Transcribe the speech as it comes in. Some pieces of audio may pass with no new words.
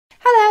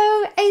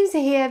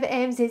Ames here of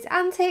Ames's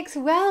Antics.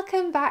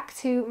 Welcome back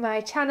to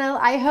my channel.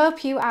 I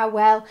hope you are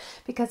well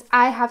because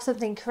I have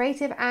something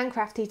creative and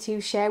crafty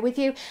to share with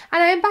you,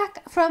 and I am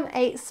back from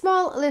a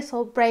small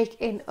little break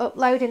in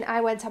uploading. I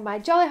went on my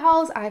jolly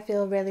hauls. I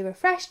feel really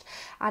refreshed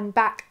and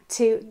back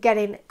to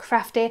getting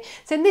crafty.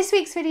 So in this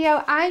week's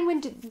video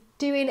I'm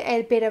doing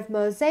a bit of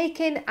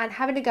mosaicing and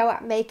having a go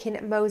at making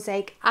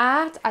mosaic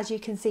art, as you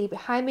can see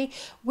behind me,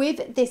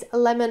 with this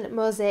Lemon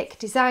Mosaic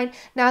Design.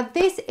 Now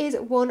this is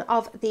one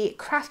of the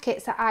craft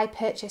kits that I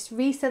purchased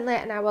recently,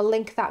 and I will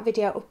link that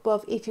video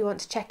above if you want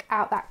to check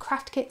out that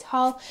craft kit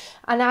haul,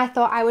 and I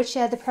thought I would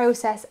share the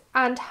process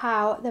and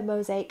how the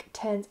mosaic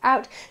turns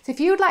out. So if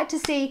you would like to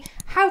see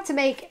how to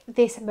make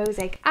this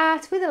mosaic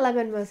art with a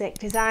Lemon Mosaic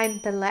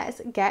Design, then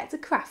let's get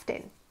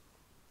crafting.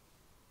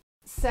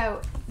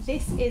 So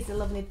this is the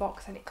lovely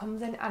box that it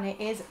comes in, and it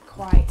is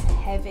quite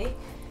heavy,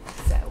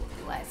 so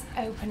let's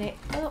open it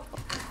up.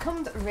 It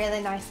comes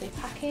really nicely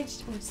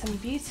packaged with some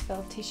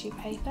beautiful tissue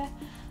paper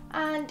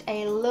and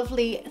a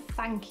lovely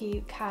thank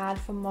you card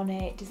from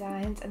Monet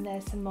Designs, and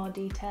there's some more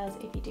details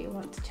if you do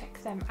want to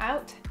check them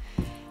out.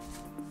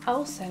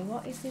 Also,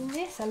 what is in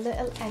this? A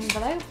little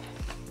envelope,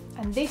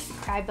 and this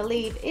I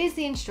believe is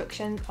the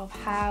instructions of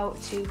how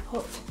to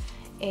put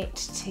it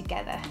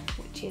together,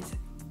 which is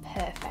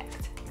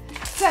perfect.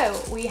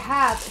 So we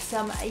have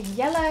some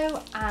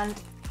yellow and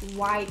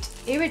white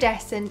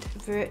iridescent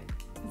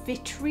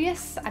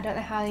vitreous, I don't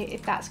know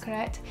if that's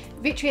correct,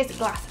 vitreous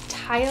glass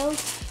tiles.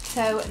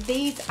 So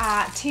these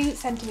are 2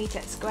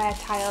 centimetre square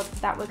tiles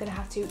that we're going to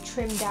have to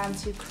trim down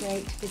to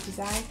create the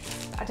design.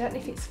 But I don't know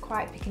if it's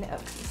quite picking it up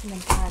because it's in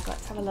the bag.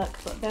 Let's have a look.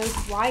 But those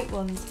white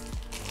ones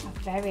are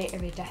very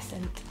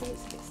iridescent. Oh,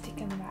 it's a bit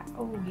sticky on the back.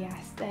 Oh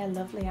yes, they're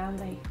lovely, aren't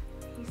they?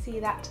 You see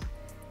that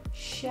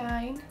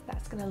shine?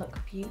 That's going to look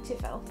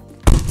beautiful.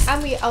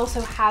 And we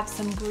also have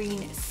some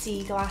green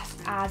sea glass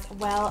as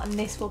well, and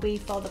this will be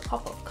for the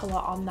pop-up colour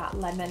on that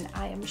lemon,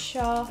 I am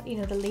sure, you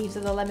know, the leaves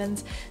of the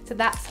lemons. So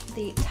that's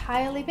the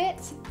tiley bit.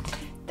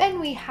 Then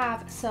we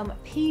have some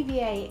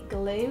PVA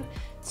glue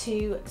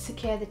to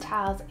secure the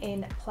tiles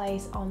in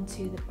place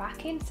onto the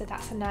backing, so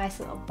that's a nice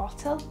little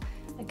bottle.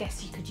 I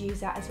guess you could use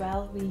that as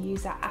well,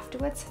 reuse that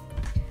afterwards.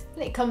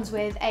 And it comes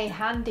with a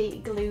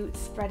handy glue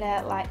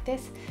spreader like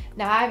this.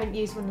 Now I haven't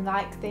used one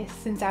like this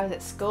since I was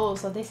at school,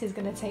 so this is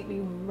going to take me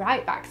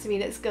right back to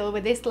being at school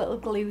with this little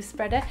glue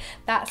spreader.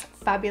 That's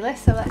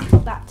fabulous, so let's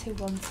put that to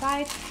one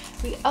side.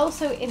 We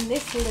also, in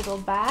this little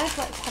bag,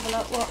 let's have a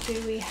look, what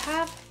do we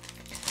have?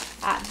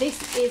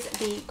 This is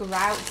the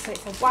grout, so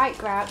it's a white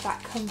grout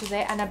that comes with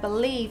it, and I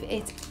believe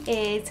it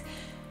is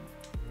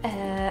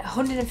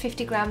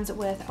 150 grams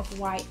worth of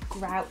white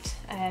grout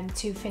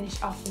to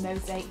finish off the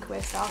mosaic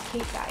with, so I'll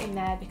keep that in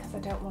there because I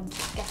don't want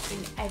it getting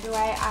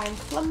everywhere. I'm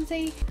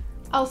clumsy.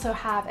 Also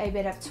have a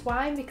bit of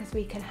twine because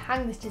we can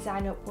hang this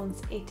design up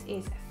once it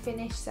is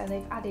finished, so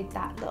they've added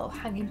that little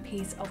hanging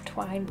piece of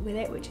twine with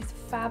it, which is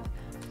fab.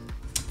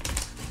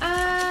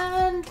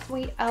 And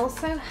we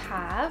also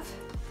have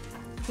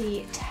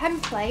the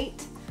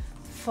template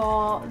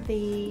for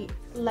the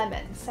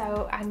lemon.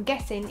 So I'm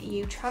guessing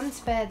you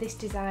transfer this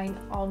design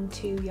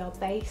onto your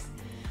base,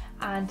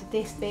 and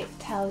this bit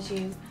tells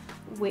you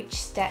which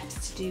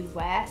steps to do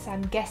where. So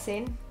I'm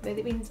guessing with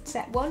it being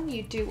step 1,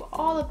 you do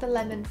all of the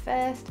lemon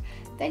first,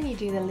 then you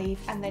do the leaf,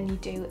 and then you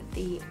do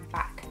the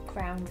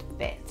background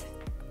bit.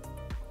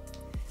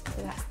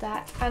 So that's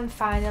that. And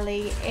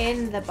finally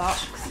in the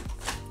box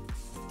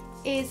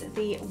is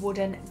the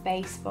wooden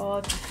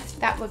baseboard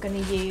that we're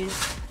going to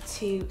use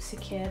to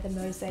secure the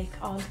mosaic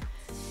on.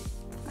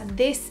 And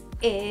this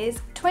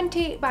is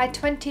 20 by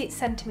 20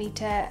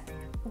 centimetre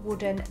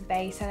wooden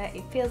base, and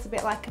it feels a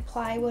bit like a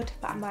plywood,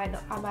 but I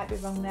might be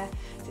wrong there.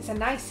 So it's a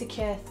nice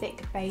secure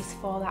thick base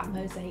for that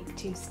mosaic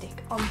to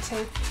stick onto.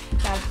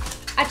 Now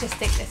I just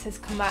think this has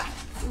come out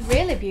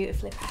really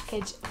beautifully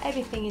packaged.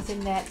 Everything is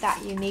in there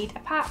that you need,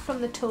 apart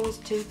from the tools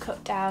to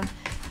cut down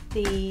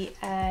the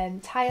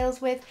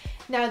tiles with.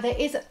 Now there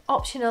is an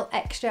optional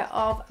extra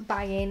of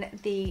buying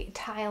the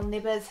tile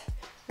nibbers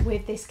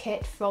with this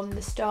kit from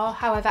the store.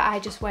 However, I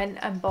just went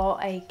and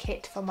bought a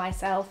kit for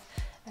myself,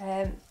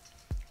 a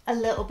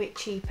little bit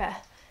cheaper,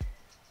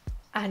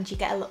 and you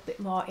get a little bit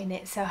more in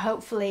it, so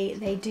hopefully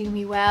they do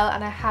me well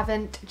and I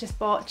haven't just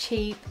bought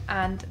cheap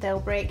and they'll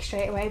break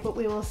straight away. But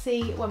we will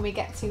see when we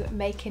get to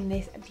making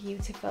this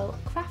beautiful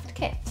craft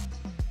kit.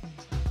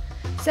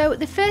 So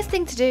the first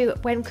thing to do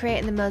when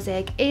creating the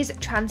mosaic is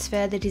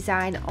transfer the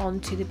design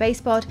onto the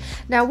baseboard.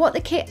 Now what the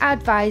kit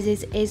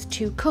advises is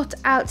to cut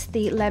out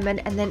the lemon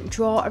and then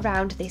draw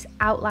around this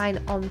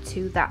outline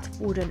onto that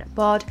wooden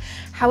board.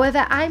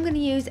 However, I'm going to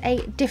use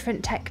a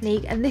different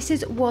technique, and this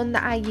is one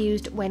that I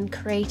used when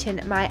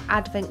creating my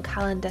advent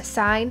calendar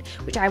sign,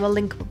 which I will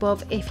link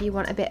above if you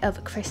want a bit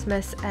of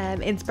Christmas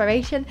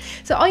inspiration.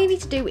 So all you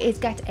need to do is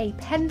get a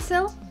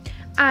pencil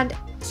and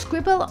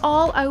scribble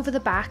all over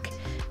the back,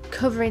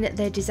 covering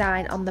the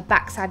design on the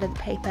back side of the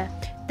paper.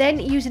 Then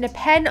using a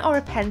pen or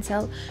a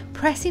pencil,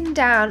 pressing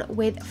down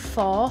with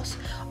force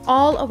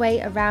all the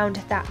way around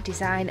that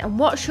design. And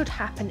what should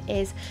happen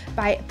is,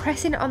 by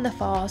pressing on the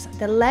force,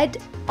 the lead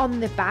on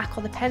the back,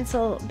 or the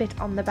pencil bit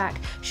on the back,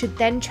 should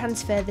then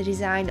transfer the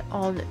design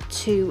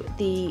onto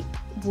the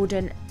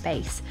wooden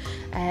base.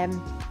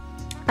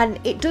 And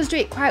it does do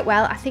it quite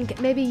well. I think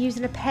maybe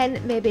using a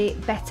pen may be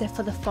better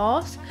for the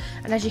force,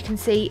 and as you can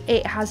see,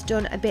 it has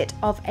done a bit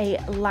of a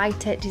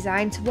lighter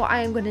design. So what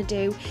I am going to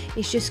do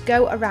is just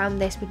go around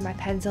this with my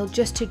pencil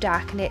just to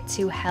darken it,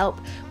 to help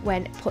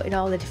when putting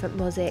all the different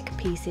mosaic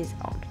pieces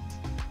on.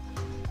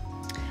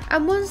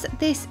 And once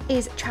this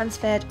is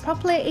transferred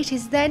properly, it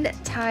is then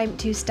time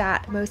to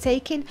start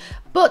mosaicing,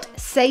 but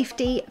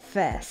safety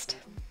first.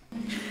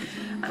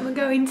 And we're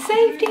going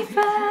safety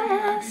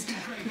first.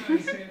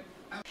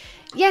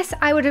 Yes,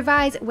 I would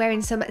advise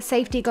wearing some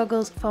safety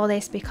goggles for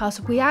this, because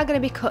we are going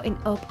to be cutting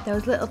up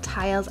those little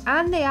tiles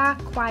and they are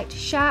quite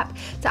sharp.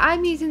 So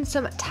I'm using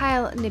some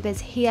tile nibbers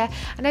here,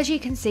 and as you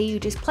can see, you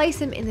just place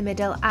them in the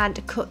middle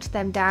and cut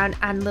them down,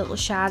 and little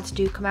shards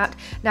do come out.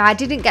 Now, I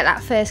didn't get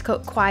that first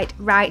cut quite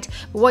right,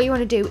 but what you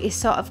want to do is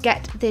sort of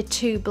get the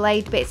two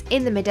blade bits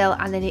in the middle,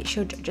 and then it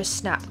should just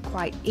snap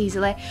quite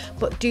easily.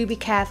 But do be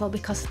careful,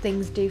 because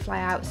things do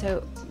fly out,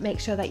 so make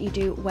sure that you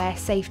do wear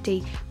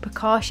safety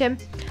precaution.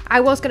 I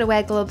was going to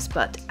wear gloves,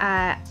 but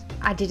I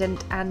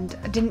didn't, and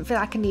I didn't feel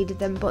like I needed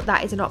them, but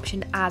that is an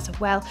option as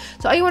well.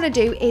 So all you want to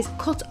do is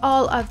cut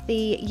all of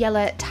the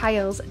yellow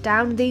tiles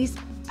down. These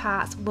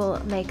parts will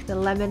make the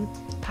lemon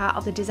part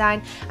of the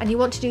design, and you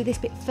want to do this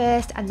bit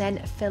first and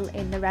then fill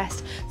in the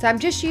rest. So I'm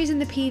just using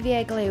the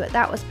PVA glue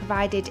that was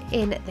provided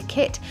in the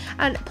kit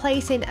and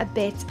placing a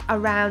bit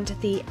around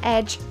the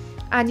edge,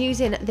 and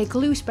using the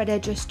glue spreader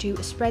just to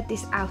spread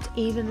this out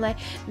evenly.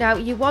 Now,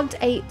 you want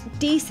a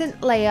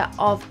decent layer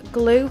of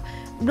glue,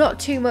 not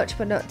too much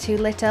but not too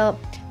little,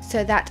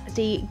 so that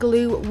the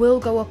glue will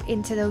go up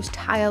into those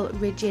tile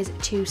ridges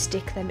to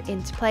stick them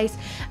into place.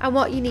 And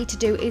what you need to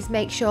do is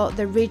make sure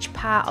the ridge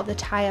part of the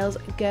tiles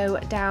go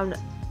down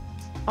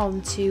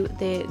onto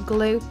the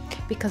glue,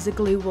 because the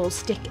glue will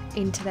stick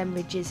into them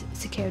ridges,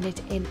 securing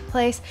it in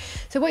place.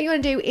 So what you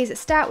want to do is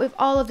start with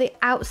all of the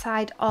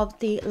outside of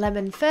the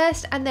lemon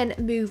first, and then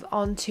move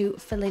on to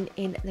filling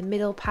in the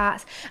middle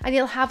parts, and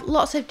you'll have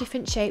lots of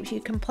different shapes.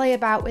 You can play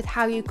about with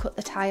how you cut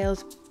the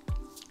tiles.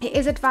 It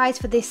is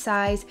advised for this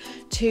size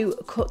to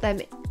cut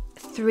them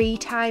 3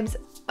 times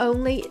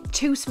only.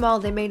 Too small,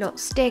 they may not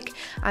stick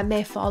and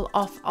may fall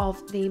off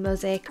of the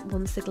mosaic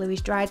once the glue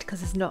is dried,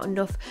 because there's not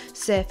enough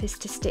surface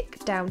to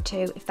stick down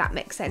to, if that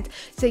makes sense.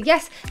 So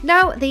yes,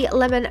 now the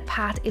lemon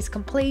part is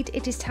complete,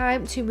 it is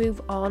time to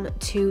move on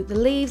to the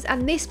leaves,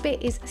 and this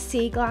bit is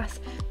sea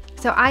glass.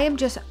 So I am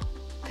just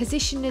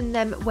positioning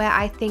them where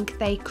I think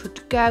they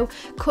could go,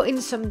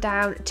 cutting some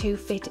down to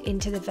fit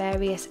into the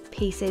various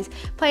pieces,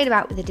 playing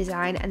about with the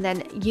design, and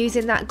then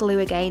using that glue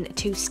again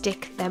to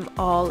stick them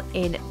all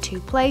into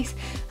place.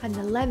 And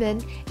the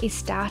lemon is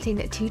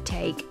starting to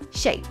take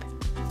shape.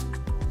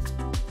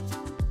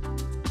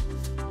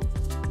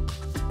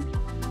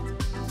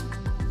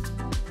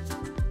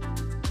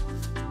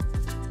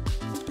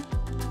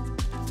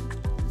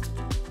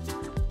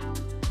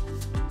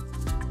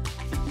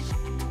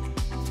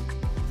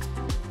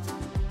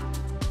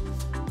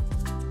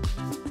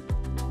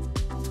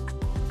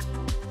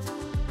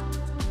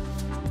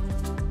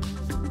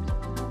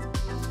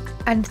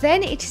 And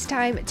then it is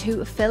time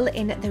to fill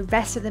in the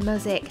rest of the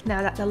mosaic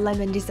now that the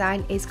lemon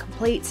design is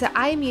complete. So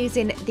I am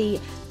using the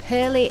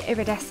pearly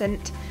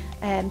iridescent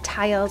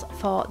tiles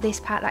for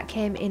this part that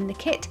came in the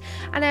kit,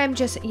 and I'm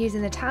just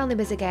using the tile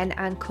nibbers again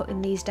and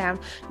cutting these down.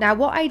 Now,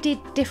 what I did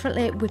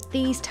differently with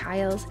these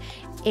tiles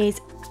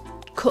is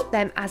cut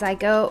them as I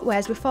go,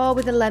 whereas before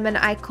with the lemon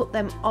I cut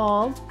them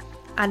all,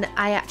 and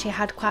I actually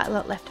had quite a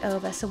lot left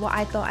over. So what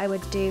I thought I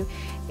would do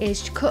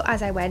is cut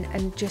as I went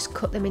and just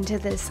cut them into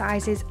the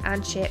sizes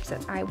and shapes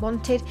that I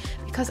wanted,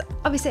 because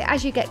obviously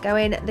as you get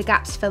going the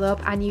gaps fill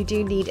up and you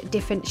do need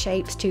different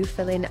shapes to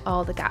fill in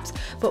all the gaps.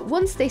 But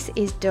once this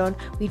is done,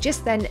 we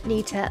just then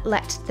need to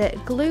let the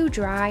glue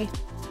dry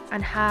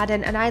and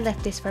harden, and I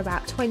left this for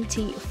about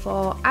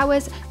 24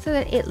 hours so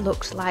that it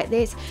looks like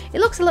this.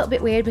 It looks a little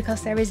bit weird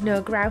because there is no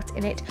grout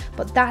in it,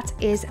 but that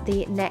is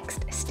the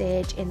next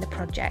stage in the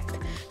project.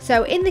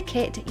 So in the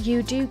kit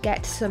you do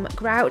get some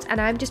grout,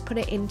 and I'm just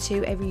putting it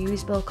into a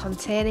reusable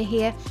container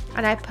here,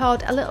 and I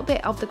poured a little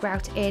bit of the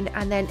grout in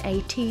and then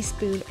a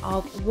teaspoon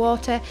of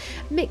water,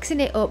 mixing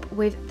it up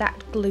with that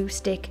glue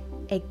stick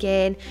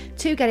again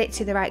to get it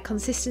to the right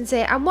consistency.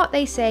 And what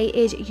they say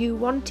is you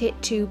want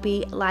it to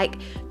be like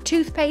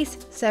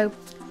toothpaste, so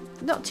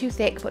not too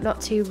thick but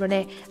not too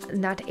runny,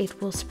 and that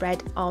it will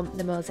spread on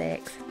the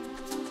mosaics.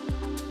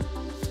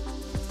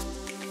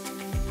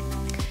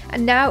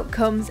 And now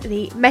comes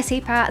the messy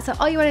part. So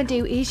all you want to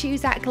do is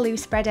use that glue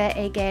spreader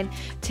again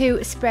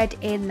to spread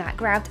in that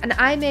grout, and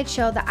I made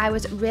sure that I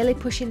was really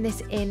pushing this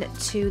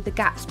into the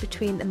gaps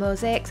between the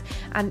mosaics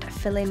and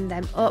filling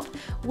them up,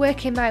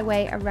 working my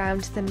way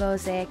around the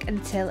mosaic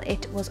until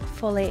it was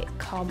fully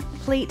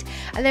complete.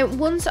 And then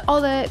once all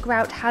the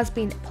grout has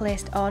been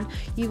placed on,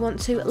 you want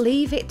to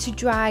leave it to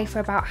dry for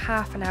about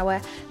half an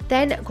hour,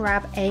 then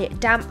grab a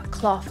damp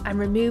cloth and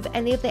remove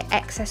any of the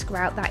excess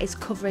grout that is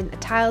covering the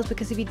tiles,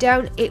 because if you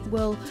don't, it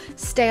will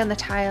stay on the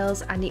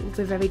tiles and it will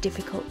be very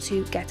difficult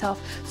to get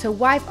off. So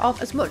wipe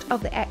off as much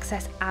of the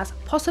excess as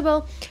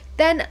possible,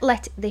 then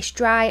let this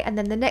dry, and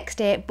then the next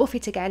day buff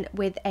it again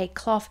with a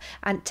cloth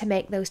and to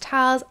make those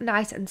tiles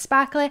nice and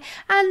sparkly.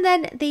 And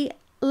then the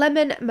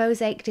Lemon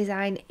Mosaic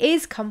design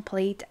is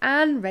complete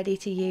and ready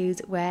to use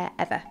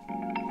wherever.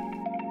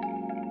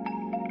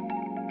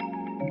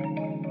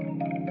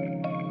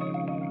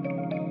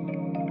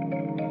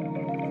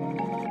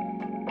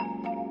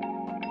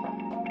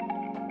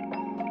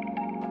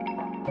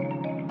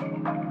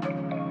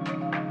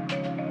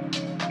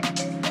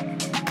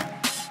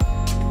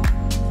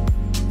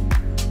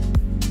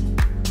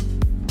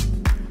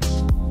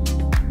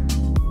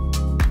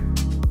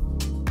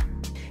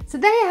 So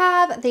there you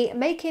have the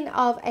making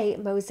of a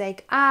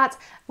mosaic art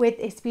with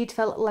this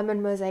beautiful lemon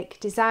mosaic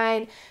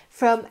design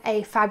from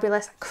a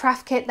fabulous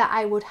craft kit that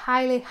I would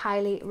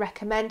highly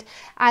recommend.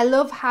 I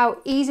love how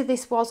easy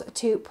this was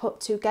to put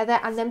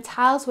together, and them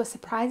tiles were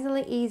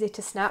surprisingly easy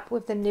to snap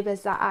with the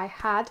nibbers that I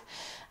had.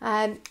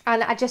 And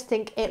I just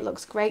think it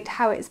looks great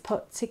how it's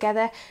put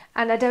together.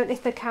 And I don't know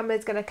if the camera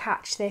is going to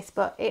catch this,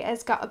 but it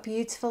has got a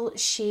beautiful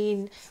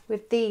sheen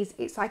with these.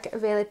 It's like a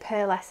really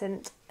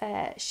pearlescent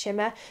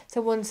shimmer,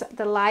 so once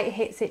the light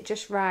hits it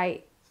just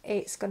right,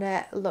 it's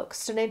gonna look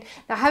stunning.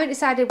 Now I haven't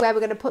decided where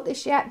we're going to put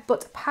this yet,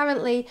 but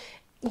apparently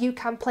you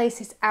can place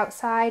this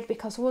outside,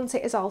 because once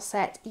it is all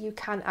set you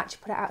can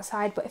actually put it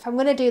outside. But if I'm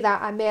going to do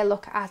that, I may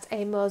look at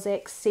a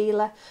mosaic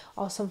sealer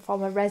or some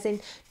form of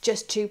resin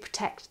just to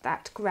protect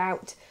that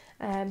grout.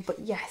 But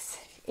yes,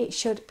 it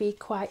should be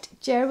quite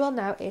durable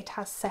now it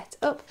has set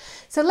up.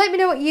 So let me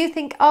know what you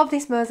think of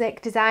this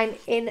mosaic design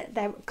in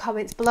the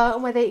comments below,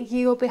 and whether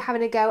you will be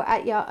having a go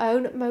at your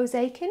own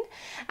mosaicing.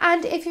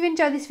 And if you've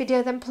enjoyed this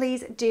video, then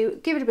please do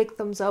give it a big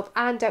thumbs up,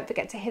 and don't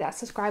forget to hit that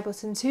subscribe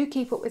button to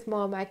keep up with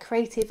more of my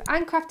creative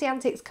and crafty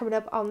antics coming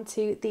up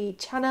onto the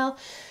channel.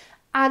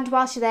 And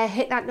whilst you're there,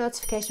 hit that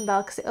notification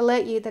bell, because it'll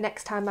alert you the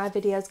next time my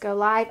videos go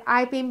live.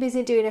 I've been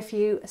busy doing a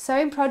few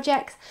sewing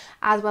projects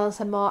as well as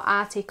some more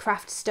arty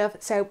craft stuff,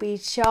 so be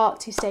sure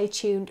to stay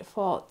tuned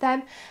for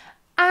them.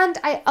 And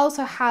I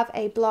also have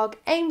a blog,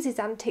 Ames's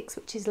Antics,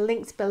 which is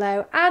linked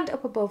below and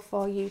up above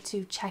for you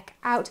to check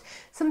out.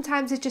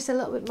 Sometimes there's just a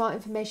little bit more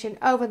information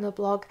over on the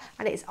blog,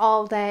 and it's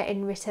all there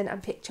in written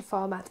and picture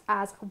format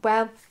as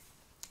well.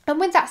 And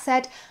with that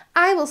said,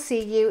 I will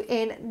see you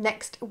in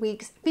next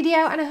week's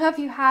video, and I hope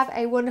you have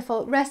a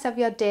wonderful rest of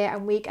your day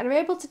and week and are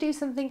able to do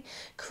something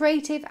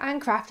creative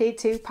and crafty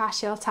to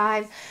pass your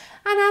time.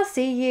 And I'll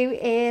see you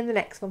in the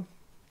next one.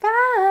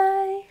 Bye!